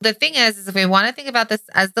the thing is if we want to think about this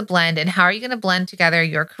as the blend and how are you going to blend together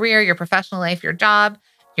your career, your professional life, your job,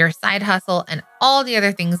 your side hustle, and all the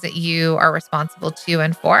other things that you are responsible to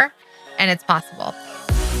and for, and it's possible.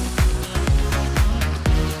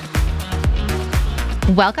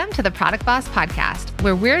 Welcome to the Product Boss Podcast,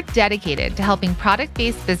 where we're dedicated to helping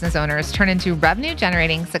product-based business owners turn into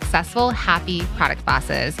revenue-generating, successful, happy product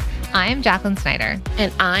bosses. I'm Jacqueline Snyder.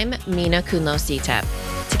 And I'm Mina Kunlo-Sitep.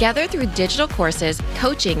 Together through digital courses,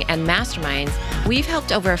 coaching, and masterminds, we've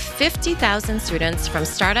helped over 50,000 students from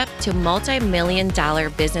startup to multi-million-dollar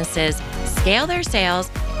businesses scale their sales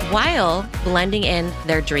while blending in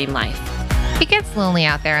their dream life. It gets lonely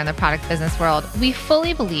out there in the product business world. We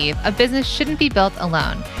fully believe a business shouldn't be built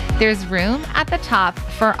alone. There's room at the top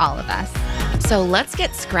for all of us. So let's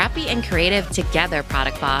get scrappy and creative together,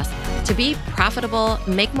 Product Boss, to be profitable,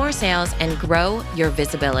 make more sales, and grow your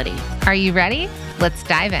visibility. Are you ready? Let's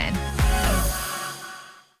dive in.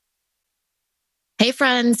 Hey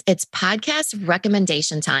friends, it's podcast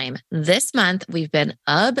recommendation time. This month, we've been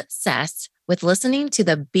obsessed with listening to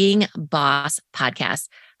the Being Boss podcast,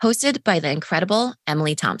 hosted by the incredible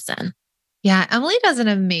Emily Thompson. Yeah, Emily does an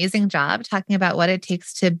amazing job talking about what it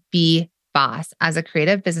takes to be boss as a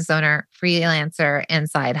creative business owner, freelancer, and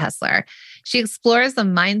side hustler. She explores the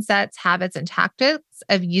mindsets, habits, and tactics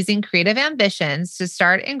of using creative ambitions to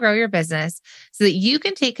start and grow your business so that you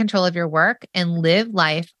can take control of your work and live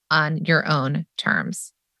life on your own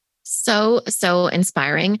terms. So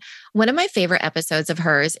inspiring. One of my favorite episodes of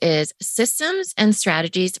hers is Systems and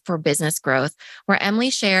Strategies for Business Growth, where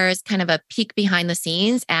Emily shares kind of a peek behind the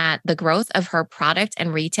scenes at the growth of her product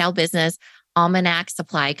and retail business, Almanac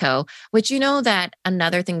Supply Co., which you know that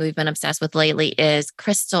another thing we've been obsessed with lately is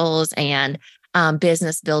crystals and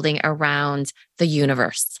business building around the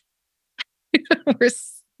universe.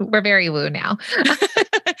 We're very woo now.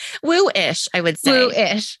 Woo-ish, I would say.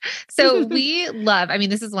 Woo-ish. So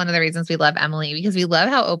this is one of the reasons we love Emily, because we love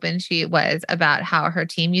how open she was about how her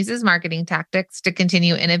team uses marketing tactics to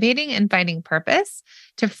continue innovating and finding purpose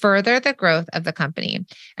to further the growth of the company.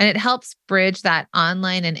 And it helps bridge that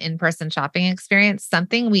online and in-person shopping experience,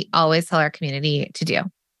 something we always tell our community to do.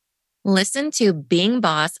 Listen to Being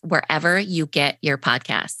Boss wherever you get your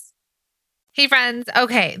podcasts. Hey friends.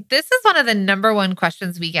 Okay. This is one of the number one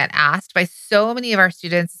questions we get asked by so many of our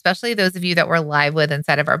students, especially those of you that we're live with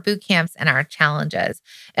inside of our boot camps and our challenges.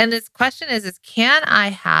 And this question is can I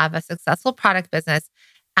have a successful product business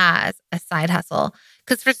as a side hustle?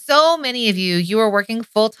 Because for so many of you, you are working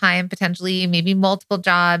full-time, potentially maybe multiple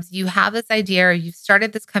jobs. You have this idea or you've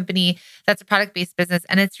started this company that's a product-based business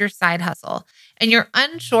and it's your side hustle. And you're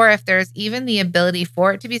unsure if there's even the ability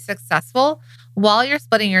for it to be successful while you're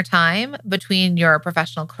splitting your time between your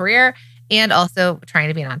professional career and also trying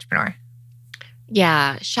to be an entrepreneur.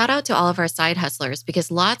 Yeah. Shout out to all of our side hustlers,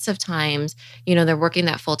 because lots of times, they're working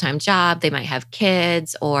that full-time job. They might have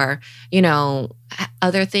kids or,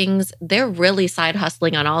 other things. They're really side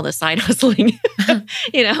hustling on all the side hustling,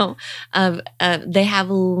 they have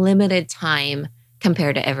limited time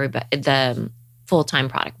compared to everybody, the full-time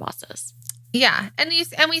product bosses. Yeah. And we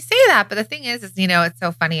say that, but the thing is, it's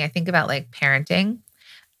so funny. I think about like parenting.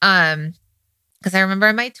 Because I remember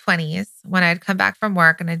in my 20s when I'd come back from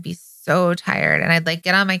work and I'd be so tired and I'd like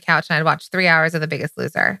get on my couch and I'd watch 3 hours of The Biggest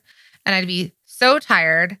Loser and I'd be so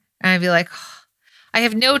tired and I'd be like, oh, I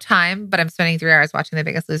have no time, but I'm spending 3 hours watching The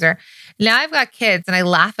Biggest Loser. Now I've got kids and I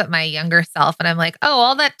laugh at my younger self and I'm like, oh,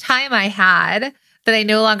 all that time I had that I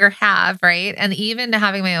no longer have, right? And even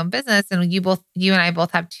having my own business, and you and I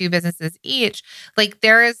both have 2 businesses each, like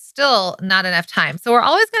there is still not enough time. So we're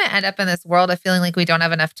always going to end up in this world of feeling like we don't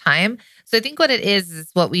have enough time. So I think what it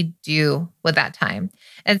is what we do with that time.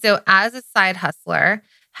 And so as a side hustler,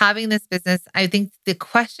 having this business, I think the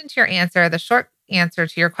short answer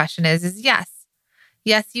to your question is yes.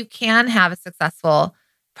 Yes, you can have a successful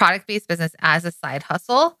product-based business as a side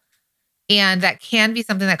hustle. And that can be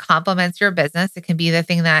something that complements your business. It can be the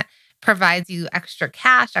thing that provides you extra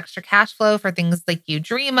cash flow for things like you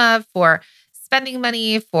dream of, for spending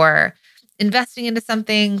money, for investing into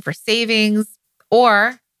something, for savings,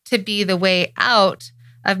 or to be the way out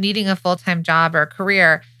of needing a full-time job or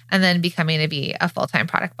career and then becoming to be a full-time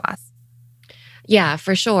product boss. Yeah,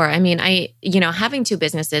 for sure. I mean, having 2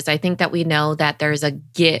 businesses, I think that we know that there's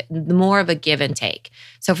more of a give and take.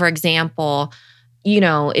 So for example,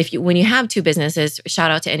 when you have 2 businesses,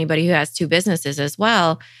 shout out to anybody who has 2 businesses as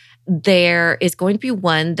well, there is going to be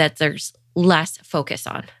one that there's less focus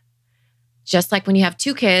on. Just like when you have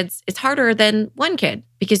 2 kids, it's harder than 1 kid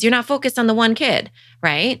because you're not focused on the 1 kid,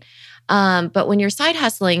 right? But when you're side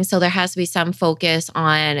hustling, so there has to be some focus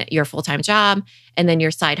on your full-time job and then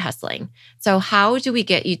you're side hustling. So how do we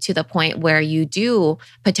get you to the point where you do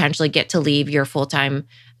potentially get to leave your full-time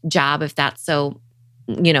job if that's so,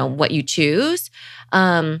 what you choose?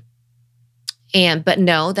 But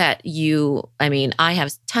know that I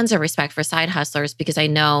have tons of respect for side hustlers because I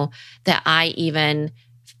know that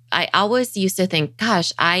I always used to think,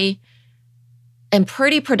 gosh, I am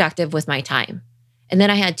pretty productive with my time. And then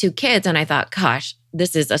I had 2 kids and I thought, gosh,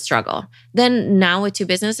 this is a struggle. Then now with 2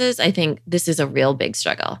 businesses, I think this is a real big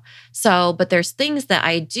struggle. So, but there's things that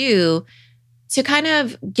I do to kind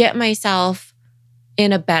of get myself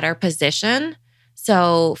in a better position.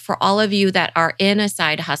 So for all of you that are in a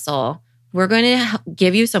side hustle, we're going to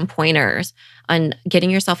give you some pointers on getting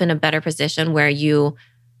yourself in a better position where you,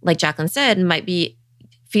 like Jacqueline said, might be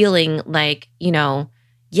feeling like,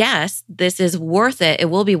 yes, this is worth it. It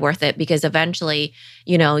will be worth it because eventually,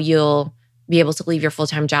 you'll be able to leave your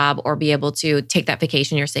full-time job or be able to take that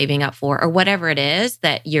vacation you're saving up for or whatever it is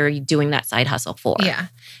that you're doing that side hustle for. Yeah.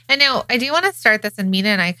 And now I do want to start this, and Mina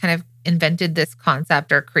and I kind of invented this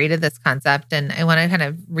concept or created this concept, and I want to kind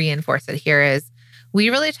of reinforce it here is we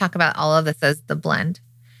really talk about all of this as the blend.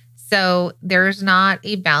 So there's not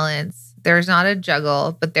a balance, there's not a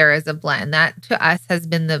juggle, but there is a blend. That to us has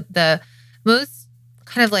been the most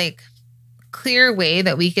kind of like clear way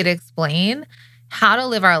that we could explain how to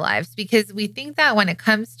live our lives, because we think that when it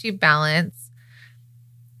comes to balance,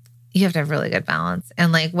 you have to have really good balance.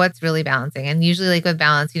 And like, what's really balancing? And usually like with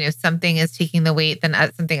balance, something is taking the weight, then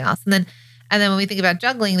something else. And then when we think about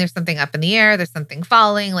juggling, there's something up in the air, there's something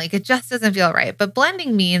falling, like it just doesn't feel right. But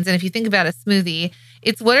blending means, and if you think about a smoothie,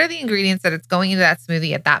 it's what are the ingredients that it's going into that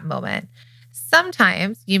smoothie at that moment.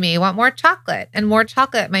 Sometimes you may want more chocolate, and more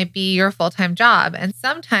chocolate might be your full-time job. And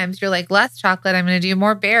sometimes you're like, less chocolate, I'm going to do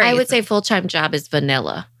more berries. I would say full-time job is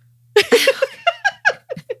vanilla.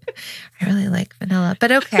 I really like vanilla,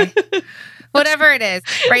 but okay. Whatever it is,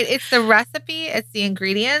 right? It's the recipe, it's the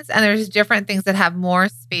ingredients, and there's different things that have more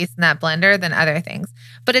space in that blender than other things,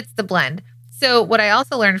 but it's the blend. So what I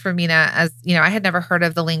also learned from Mina, as I had never heard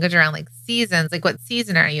of the language around like seasons, like what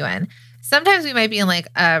season are you in? Sometimes we might be in like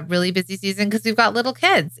a really busy season because we've got little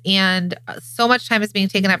kids and so much time is being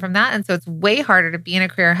taken up from that. And so it's way harder to be in a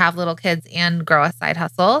career, have little kids, and grow a side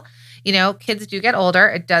hustle. Kids do get older.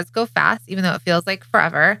 It does go fast, even though it feels like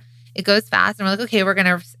forever. It goes fast. And we're like, okay, we're going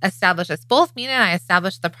to establish this. Both Mina and I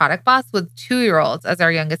established the Product Boss with 2-year-olds as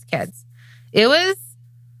our youngest kids. It was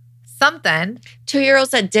something.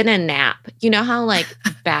 2-year-olds that didn't nap. You know how like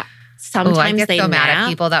sometimes I get they so nap. mad at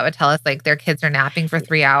people that would tell us like their kids are napping for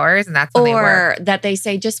 3 hours and that's when they work. Or that they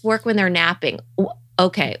say just work when they're napping.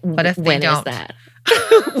 Okay. What if when they don't? Is that?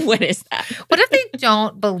 When is that? What if they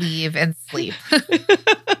don't believe in sleep?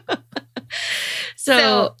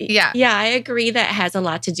 So yeah, I agree that has a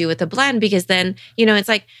lot to do with the blend because then, it's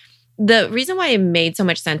like the reason why it made so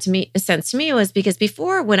much sense to me was because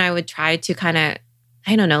before when I would try to kind of,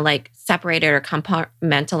 I don't know, like separate it or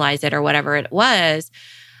compartmentalize it or whatever it was,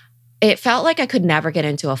 it felt like I could never get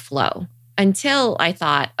into a flow until I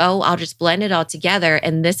thought, oh, I'll just blend it all together.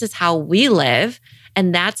 And this is how we live.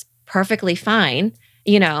 And that's perfectly fine.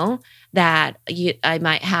 That I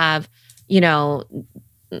might have,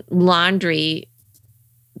 laundry,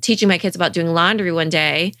 teaching my kids about doing laundry one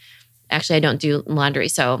day. Actually, I don't do laundry,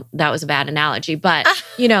 so that was a bad analogy. But,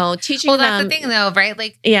 teaching well, them. that's the thing though, right?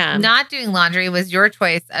 Like not doing laundry was your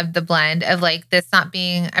choice of the blend of like this not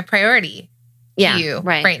being a priority to you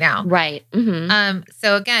right now. Right. Mm-hmm.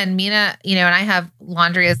 So again, Mina, and I have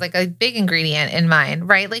laundry as like a big ingredient in mine,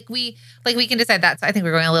 right? Like we can decide that. So I think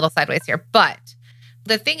we're going a little sideways here. But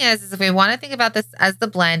the thing is if we want to think about this as the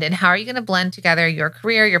blend and how are you going to blend together your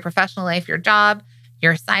career, your professional life, your job,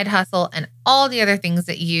 your side hustle, and all the other things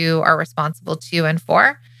that you are responsible to and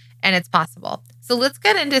for, and it's possible. So let's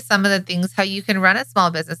get into some of the things, how you can run a small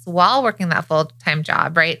business while working that full-time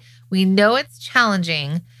job, right? We know it's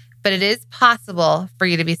challenging, but it is possible for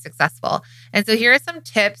you to be successful. And so here are some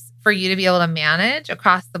tips for you to be able to manage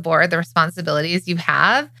across the board the responsibilities you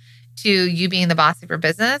have to you being the boss of your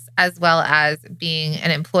business, as well as being an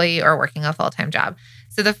employee or working a full-time job.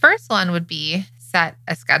 So the first one would be set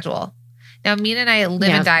a schedule. Now, Mina and I live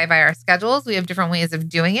and die by our schedules. We have different ways of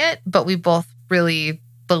doing it, but we both really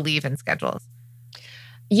believe in schedules.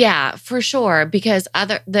 Yeah, for sure. Because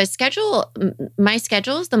my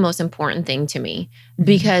schedule is the most important thing to me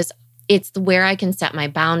because it's where I can set my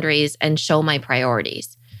boundaries and show my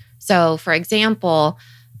priorities. So for example,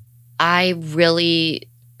 I really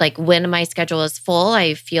Like when my schedule is full,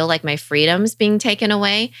 I feel like my freedom's being taken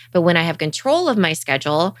away. But when I have control of my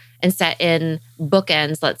schedule and set in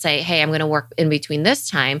bookends, let's say, hey, I'm going to work in between this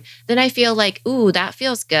time, then I feel like, ooh, that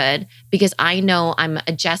feels good because I know I'm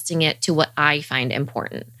adjusting it to what I find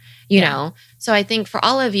important, you know? So I think for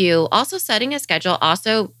all of you, also setting a schedule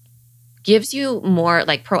also gives you more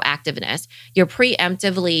like proactiveness. You're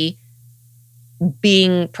preemptively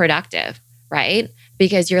being productive, right?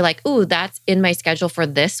 Because you're like, ooh, that's in my schedule for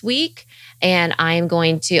this week. And I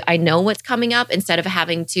know what's coming up instead of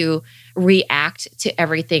having to react to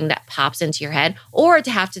everything that pops into your head or to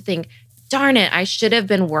have to think, darn it, I should have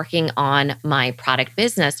been working on my product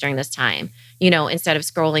business during this time, instead of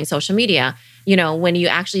scrolling social media. When you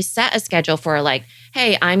actually set a schedule for like,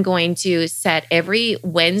 hey, I'm going to set every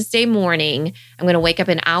Wednesday morning, I'm going to wake up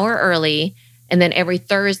an hour early. And then every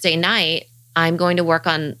Thursday night, I'm going to work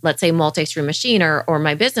on, let's say, Multi-Stream Machine or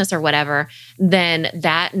my business or whatever, then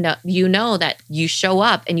that that you show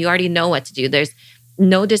up and you already know what to do. There's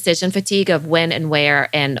no decision fatigue of when and where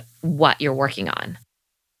and what you're working on.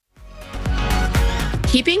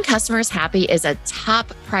 Keeping customers happy is a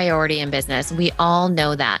top priority in business. We all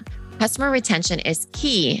know that. Customer retention is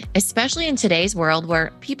key, especially in today's world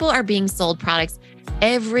where people are being sold products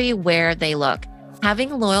everywhere they look.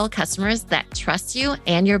 Having loyal customers that trust you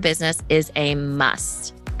and your business is a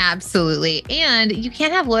must. Absolutely. And you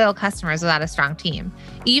can't have loyal customers without a strong team.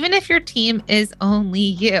 Even if your team is only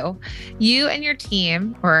you and your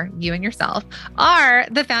team, or you and yourself, are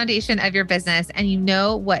the foundation of your business. And you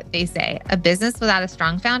know what they say, a business without a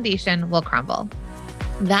strong foundation will crumble.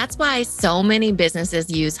 That's why so many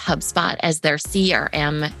businesses use HubSpot as their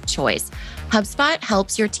CRM choice. HubSpot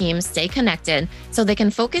helps your team stay connected so they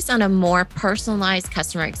can focus on a more personalized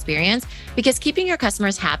customer experience, because keeping your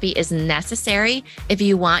customers happy is necessary if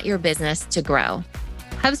you want your business to grow.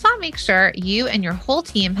 HubSpot makes sure you and your whole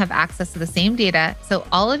team have access to the same data so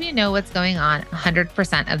all of you know what's going on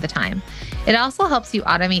 100% of the time. It also helps you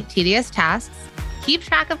automate tedious tasks, keep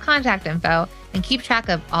track of contact info, and keep track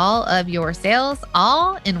of all of your sales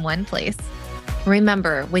all in one place.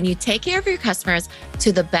 Remember, when you take care of your customers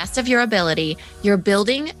to the best of your ability, you're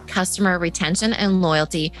building customer retention and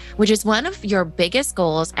loyalty, which is one of your biggest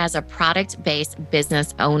goals as a product-based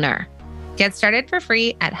business owner. Get started for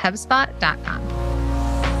free at HubSpot.com.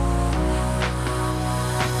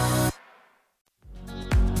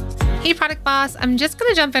 Hey, Product Boss, I'm just going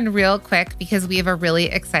to jump in real quick because we have a really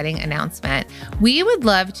exciting announcement. We would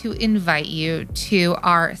love to invite you to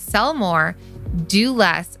our Sell More, Do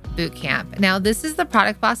Less Bootcamp. Now, this is the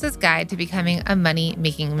Product Boss's guide to becoming a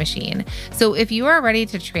money-making machine. So if you are ready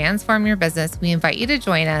to transform your business, we invite you to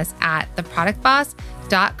join us at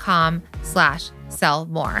theproductboss.com/sell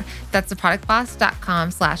more. That's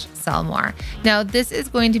theproductboss.com/sell more. Now, this is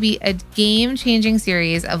going to be a game-changing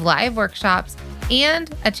series of live workshops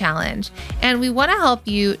and a challenge. And we want to help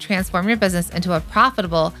you transform your business into a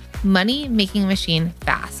profitable money-making machine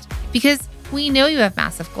fast, because we know you have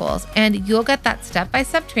massive goals and you'll get that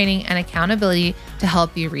step-by-step training and accountability to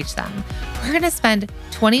help you reach them. We're going to spend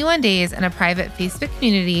 21 days in a private Facebook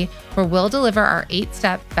community where we'll deliver our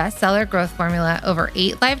 8-step bestseller growth formula over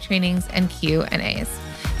 8 live trainings and Q&As.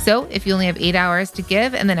 So if you only have 8 hours to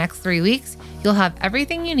give in the next 3 weeks, you'll have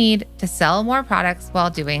everything you need to sell more products while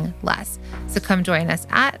doing less. So come join us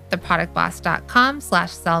at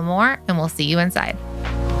theproductboss.com/sell more, and we'll see you inside.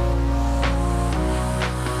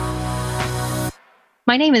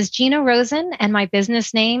 My name is Gina Rosen, and my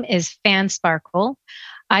business name is Fan Sparkle.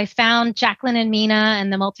 I found Jacqueline and Mina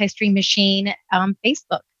and the Multi-Stream Machine on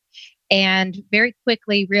Facebook, and very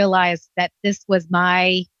quickly realized that this was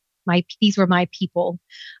these were my people.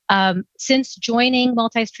 Since joining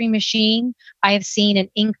Multi-Stream Machine, I have seen an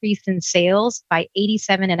increase in sales by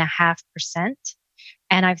 87.5%,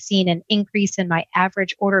 and I've seen an increase in my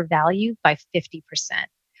average order value by 50%.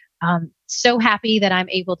 So happy that I'm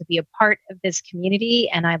able to be a part of this community,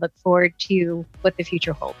 and I look forward to what the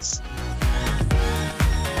future holds.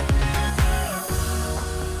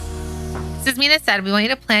 So as Mina said, we want you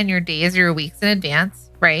to plan your days or your weeks in advance,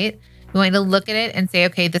 right? We want you to look at it and say,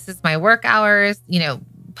 okay, this is my work hours,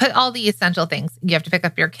 put all the essential things. You have to pick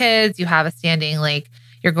up your kids, you have a standing, like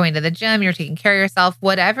you're going to the gym, you're taking care of yourself,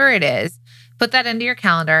 whatever it is, put that into your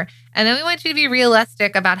calendar. And then we want you to be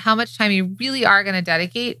realistic about how much time you really are going to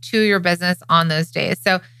dedicate to your business on those days.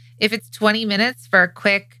 So if it's 20 minutes for a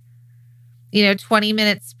quick,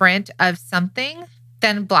 20-minute sprint of something,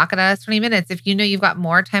 then block it out as 20 minutes. If you know you've got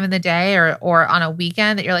more time in the day or on a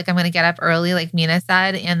weekend that you're like, I'm going to get up early, like Mina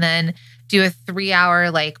said, and then do a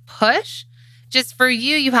 3-hour push. Just for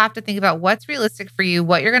you, you have to think about what's realistic for you,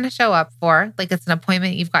 what you're going to show up for. Like it's an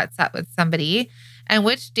appointment you've got set with somebody. and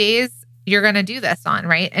which days you're going to do this on,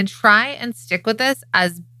 right? And try and stick with this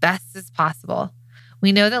as best as possible.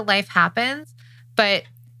 We know that life happens, but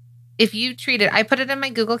if you treat it, I put it in my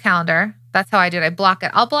Google Calendar. That's how I do it. I block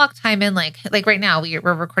it. I'll block time in like right now we're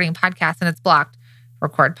recording podcasts and it's blocked.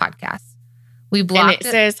 Record podcasts. We blocked and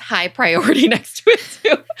it says high priority next to it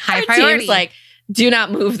too. High priority. Team's like, do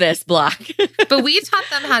not move this block. But we taught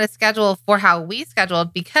them how to schedule for how we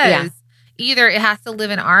scheduled because either it has to live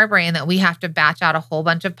in our brain that we have to batch out a whole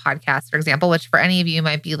bunch of podcasts, for example, which for any of you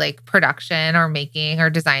might be like production or making or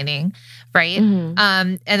designing, right? Mm-hmm.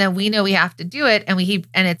 And then we know we have to do it, and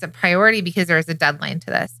and it's a priority because there's a deadline to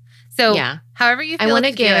this. So however you feel, I want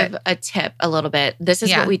to give a tip a little bit. This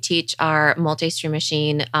is what we teach our multi-stream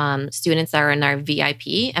machine students that are in our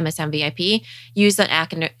VIP, MSM VIP, use the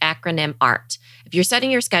acronym ART. If you're setting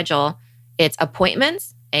your schedule, it's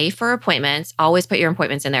appointments, A for appointments. Always put your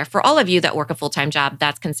appointments in there. For all of you that work a full-time job,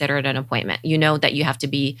 that's considered an appointment. You know that you have to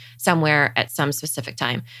be somewhere at some specific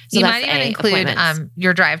time. So you that's might even include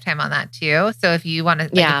your drive time on that too. So if you want to,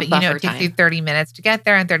 if it takes you 30 minutes to get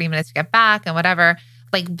there and 30 minutes to get back and whatever,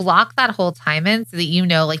 like block that whole time in so that you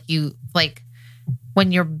know,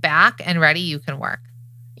 when you're back and ready, you can work.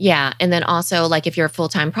 Yeah. And then also like if you're a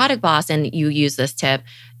full-time product boss and you use this tip,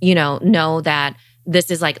 know that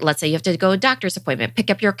this is like, let's say you have to go to a doctor's appointment, pick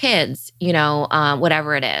up your kids,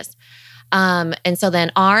 whatever it is. And so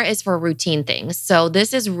then R is for routine things. So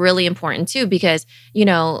this is really important too, because,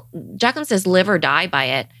 Jacqueline says live or die by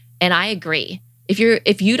it. And I agree.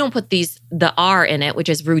 If you don't put the R in it, which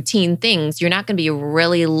is routine things, you're not going to be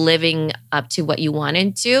really living up to what you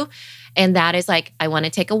wanted to. And that is like, I want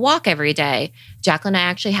to take a walk every day. Jacqueline and I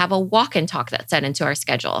actually have a walk and talk that's set into our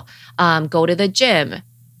schedule. Go to the gym,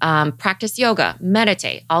 practice yoga,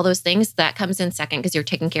 meditate, all those things. That comes in second because you're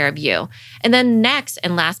taking care of you. And then next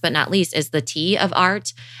and last but not least is the T of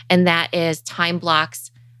ART. And that is time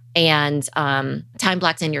blocks and time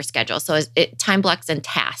blocks in your schedule. So time blocks and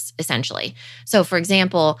tasks, essentially. So for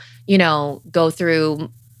example, go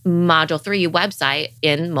through Module 3 website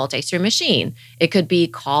in multi-stream machine. It could be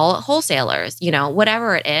call wholesalers,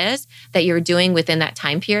 whatever it is that you're doing within that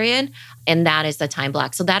time period. And that is the time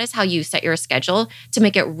block. So that is how you set your schedule to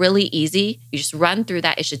make it really easy. You just run through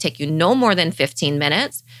that. It should take you no more than 15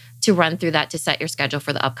 minutes to run through that to set your schedule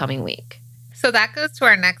for the upcoming week. So that goes to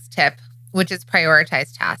our next tip, which is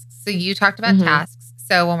prioritize tasks. So you talked about tasks.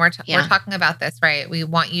 So when we're talking about this, right, we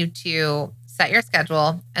want you to set your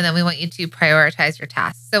schedule and then we want you to prioritize your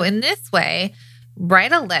tasks. So in this way,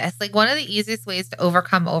 write a list. Like one of the easiest ways to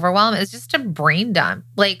overcome overwhelm is just to brain dump.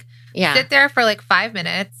 Sit there for 5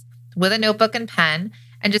 minutes with a notebook and pen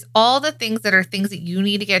and just all the things that you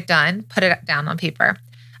need to get done, put it down on paper.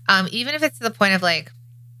 Even if it's to the point of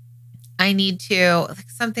I need to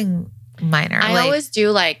something minor. I always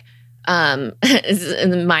do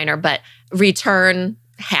minor, but return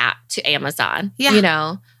hat to Amazon,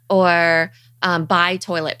 or buy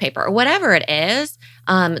toilet paper or whatever it is.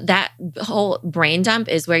 That whole brain dump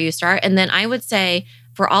is where you start. And then I would say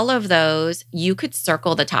for all of those, you could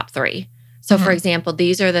circle the top 3. So for example,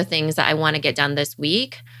 these are the things that I want to get done this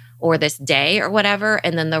week or this day or whatever.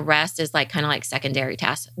 And then the rest is kind of secondary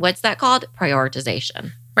tasks. What's that called?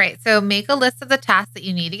 Prioritization. Right. So make a list of the tasks that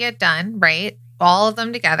you need to get done, right? All of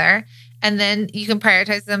them together. And then you can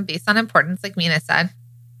prioritize them based on importance, like Mina said.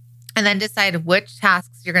 And then decide which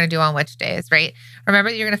tasks you're going to do on which days, right? Remember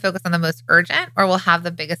that you're going to focus on the most urgent or will have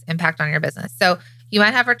the biggest impact on your business. So you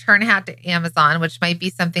might have return hat to Amazon, which might be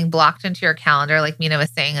something blocked into your calendar, like Mina was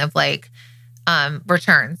saying, of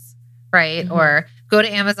returns, right? Or go to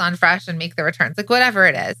Amazon Fresh and make the returns, whatever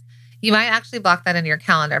it is. You might actually block that into your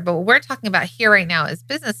calendar. But what we're talking about here right now is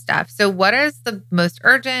business stuff. So what is the most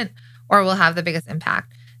urgent or will have the biggest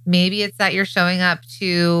impact? Maybe it's that you're showing up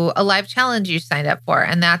to a live challenge you signed up for,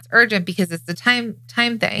 and that's urgent because it's the time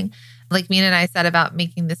thing. Like Mina and I said about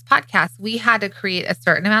making this podcast, we had to create a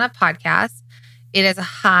certain amount of podcasts. It is a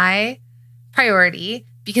high priority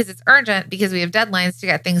because it's urgent because we have deadlines to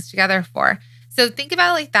get things together for. So think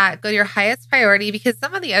about it like that. Go to your highest priority because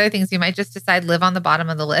some of the other things you might just decide live on the bottom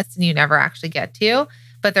of the list and you never actually get to,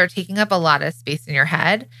 but they're taking up a lot of space in your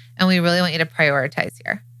head. And we really want you to prioritize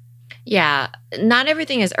here. Yeah, not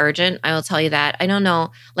everything is urgent. I will tell you that. I don't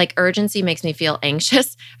know, urgency makes me feel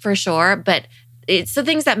anxious for sure, but it's the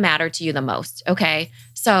things that matter to you the most. Okay.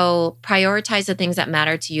 So prioritize the things that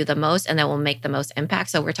matter to you the most and that will make the most impact.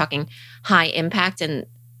 So we're talking high impact in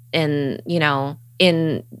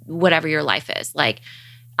whatever your life is.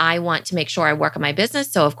 I want to make sure I work on my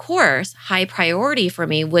business. So of course, high priority for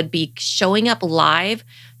me would be showing up live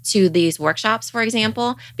to these workshops, for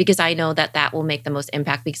example, because I know that will make the most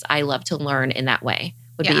impact because I love to learn in that way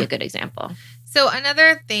would be a good example. So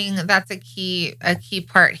another thing that's a key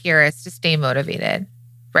part here is to stay motivated,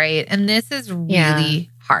 right? And this is really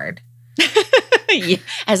hard. Yeah.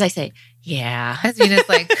 As I say, yeah. As Venus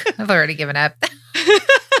like, I've already given up.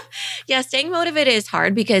 Yeah, staying motivated is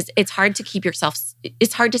hard because it's hard to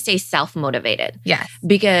it's hard to stay self-motivated. Yes.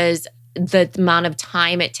 Because the amount of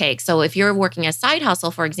time it takes. So if you're working a side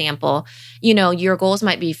hustle, for example, your goals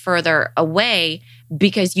might be further away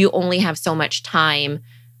because you only have so much time.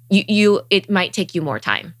 It might take you more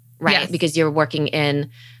time, right? Yes. Because you're working in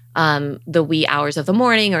the wee hours of the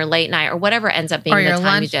morning or late night or whatever ends up being or the your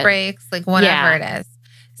time lunch breaks, like whatever it is.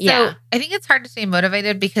 So I think it's hard to stay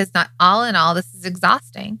motivated because not all in all, this is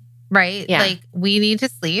exhausting, right? Yeah. Like we need to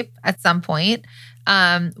sleep at some point.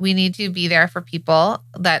 We need to be there for people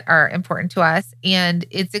that are important to us. And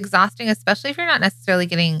it's exhausting, especially if you're not necessarily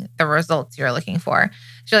getting the results you're looking for.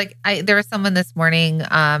 So like there was someone this morning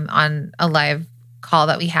on a live call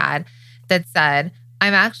that we had that said,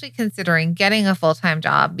 I'm actually considering getting a full-time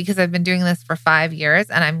job because I've been doing this for 5 years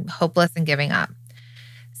and I'm hopeless and giving up.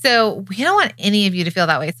 So we don't want any of you to feel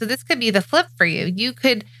that way. So this could be the flip for you. You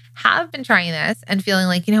could have been trying this and feeling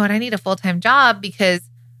like, you know what, I need a full-time job because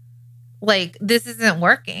like this isn't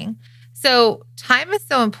working. So time is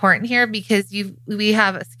so important here because we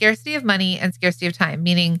have a scarcity of money and scarcity of time,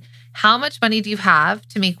 meaning how much money do you have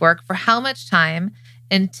to make work for how much time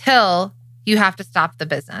until you have to stop the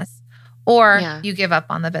business or you give up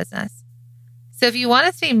on the business. So if you want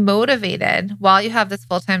to stay motivated while you have this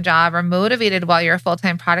full-time job or motivated while you're a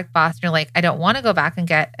full-time product boss and you're like, I don't want to go back and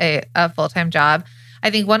get a full-time job, I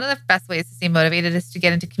think one of the best ways to stay motivated is to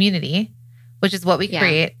get into community, which is what we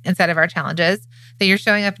create inside of our challenges, that you're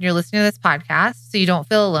showing up and you're listening to this podcast so you don't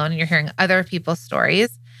feel alone and you're hearing other people's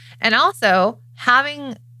stories. And also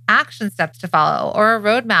having action steps to follow or a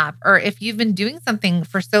roadmap, or if you've been doing something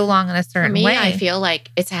for so long in a certain way. I feel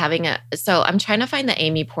like it's so I'm trying to find the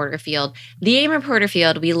Amy Porterfield. The Amy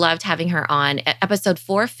Porterfield, we loved having her on episode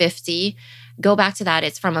 450. Go back to that.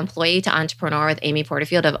 It's from Employee to Entrepreneur with Amy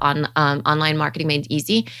Porterfield of Online Marketing Made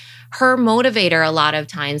Easy. Her motivator a lot of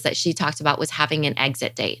times that she talked about was having an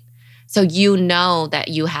exit date. So that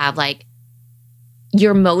you have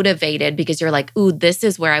you're motivated because you're like, ooh, this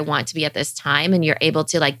is where I want to be at this time. And you're able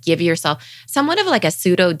to give yourself somewhat of a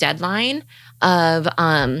pseudo deadline of,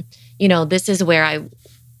 this is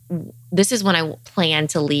when I plan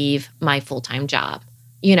to leave my full-time job,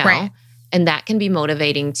 Right. And that can be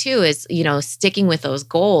motivating too, is, sticking with those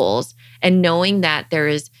goals and knowing that there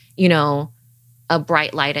is, a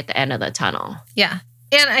bright light at the end of the tunnel. Yeah.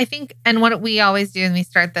 And I think, and what we always do, and we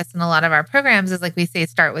start this in a lot of our programs, is we say,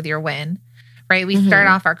 start with your win. Right? We start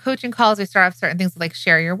off our coaching calls. We start off certain things with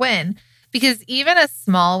share your win, because even a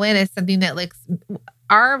small win is something that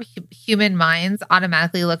our human minds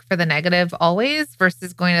automatically look for the negative always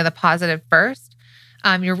versus going to the positive first.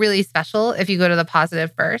 You're really special if you go to the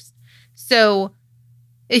positive first. So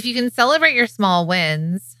if you can celebrate your small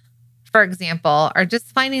wins, for example, or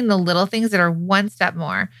just finding the little things that are one step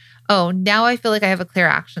more. Oh, now I feel like I have a clear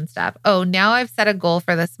action step. Oh, now I've set a goal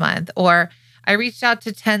for this month. Or I reached out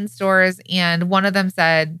to 10 stores and one of them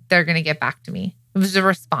said they're going to get back to me. It was a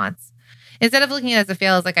response. Instead of looking at it as a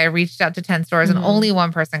fail, it's I reached out to 10 stores and only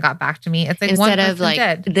one person got back to me. It's instead one of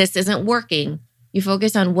person did. This isn't working. You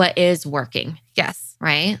focus on what is working. Yes.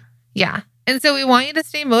 Right? Yeah. And so we want you to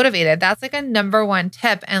stay motivated. That's a number one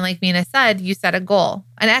tip. And like Mina said, you set a goal,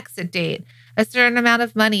 an exit date, a certain amount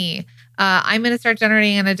of money. I'm going to start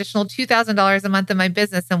generating an additional $2,000 a month in my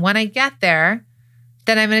business. And when I get there,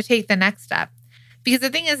 then I'm going to take the next step. Because the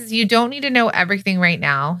thing is you don't need to know everything right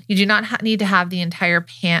now. You do not need to have the entire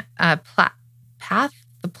plan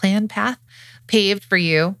path paved for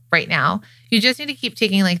you right now. You just need to keep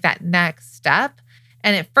taking that next step.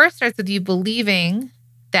 And it first starts with you believing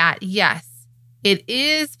that, yes, it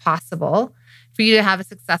is possible for you to have a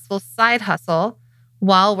successful side hustle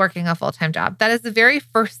while working a full-time job. That is the very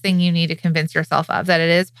first thing you need to convince yourself of, that it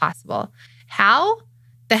is possible. How?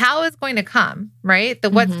 The how is going to come, right? The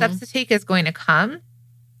what steps to take is going to come.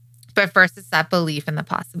 But first, it's that belief in the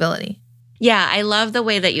possibility. Yeah, I love the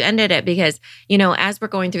way that you ended it because, as we're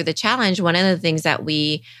going through the challenge, one of the things that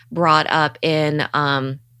we brought up in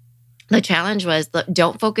the challenge was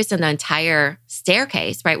don't focus on the entire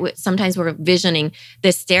staircase, right? Sometimes we're visioning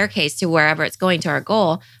this staircase to wherever it's going to our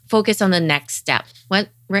goal. Focus on the next step.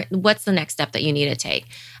 What's the next step that you need to take?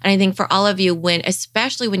 And I think for all of you,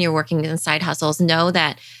 especially when you're working in side hustles, know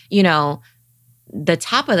that, the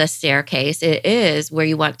top of the staircase, it is where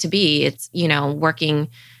you want to be. It's, working,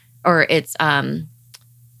 or it's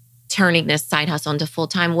turning this side hustle into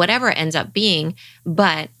full-time, whatever it ends up being.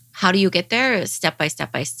 But how do you get there? Step by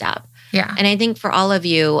step by step. Yeah. And I think for all of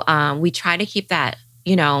you, we try to keep that,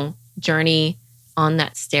 journey on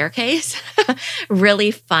that staircase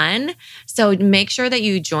really fun. So make sure that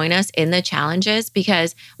you join us in the challenges,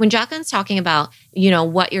 because when Jacqueline's talking about,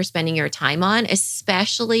 what you're spending your time on,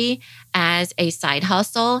 especially as a side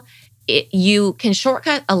hustle, you can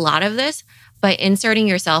shortcut a lot of this by inserting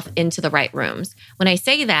yourself into the right rooms. When I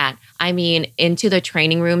say that, I mean into the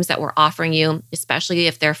training rooms that we're offering you, especially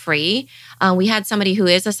if they're free. We had somebody who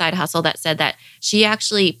is a side hustle that said that she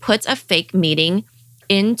actually puts a fake meeting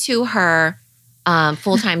into her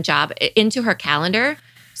full-time job, into her calendar,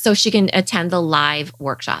 so she can attend the live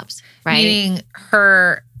workshops, right? Meaning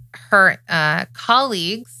her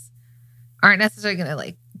colleagues aren't necessarily going to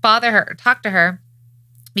like bother her or talk to her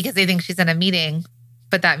because they think she's in a meeting,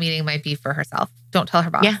 but that meeting might be for herself. Don't tell her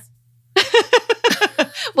boss. Yeah.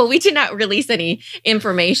 Well, we did not release any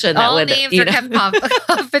information. All names are kept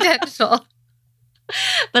confidential.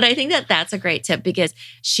 But I think that that's a great tip, because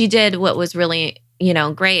she did what was really,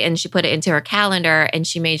 great. And she put it into her calendar, and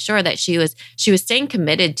she made sure that she was staying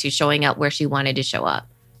committed to showing up where she wanted to show up,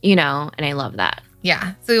 and I love that.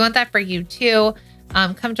 Yeah. So we want that for you too.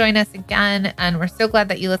 Come join us again. And we're so glad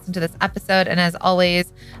that you listened to this episode. And as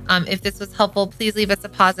always, if this was helpful, please leave us a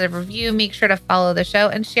positive review. Make sure to follow the show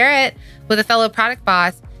and share it with a fellow product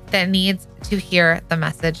boss that needs to hear the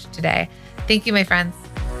message today. Thank you, my friends.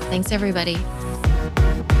 Thanks, everybody.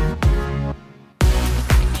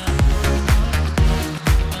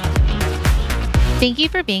 Thank you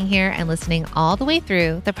for being here and listening all the way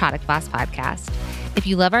through the Product Boss podcast. If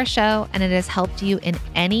you love our show and it has helped you in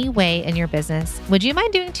any way in your business, would you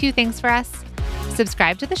mind doing 2 things for us?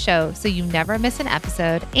 Subscribe to the show so you never miss an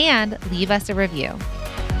episode, and leave us a review.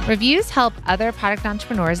 Reviews help other product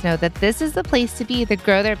entrepreneurs know that this is the place to be to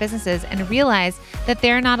grow their businesses and realize that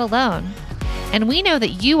they're not alone. And we know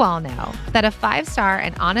that you all know that a 5-star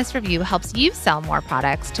and honest review helps you sell more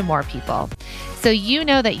products to more people. So you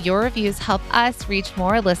know that your reviews help us reach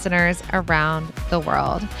more listeners around the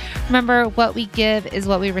world. Remember, what we give is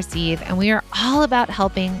what we receive, and we are all about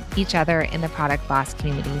helping each other in the Product Boss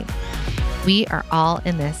community. We are all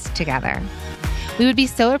in this together. We would be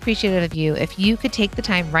so appreciative of you if you could take the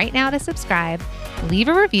time right now to subscribe, leave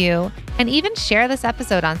a review, and even share this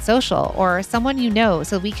episode on social or someone you know,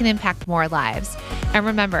 so we can impact more lives. And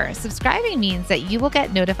remember, subscribing means that you will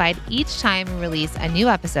get notified each time we release a new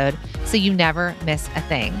episode, so you never miss a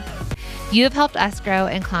thing. You have helped us grow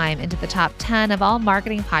and climb into the top 10 of all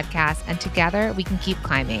marketing podcasts, and together we can keep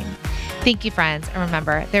climbing. Thank you, friends. And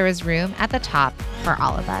remember, there is room at the top for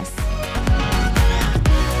all of us.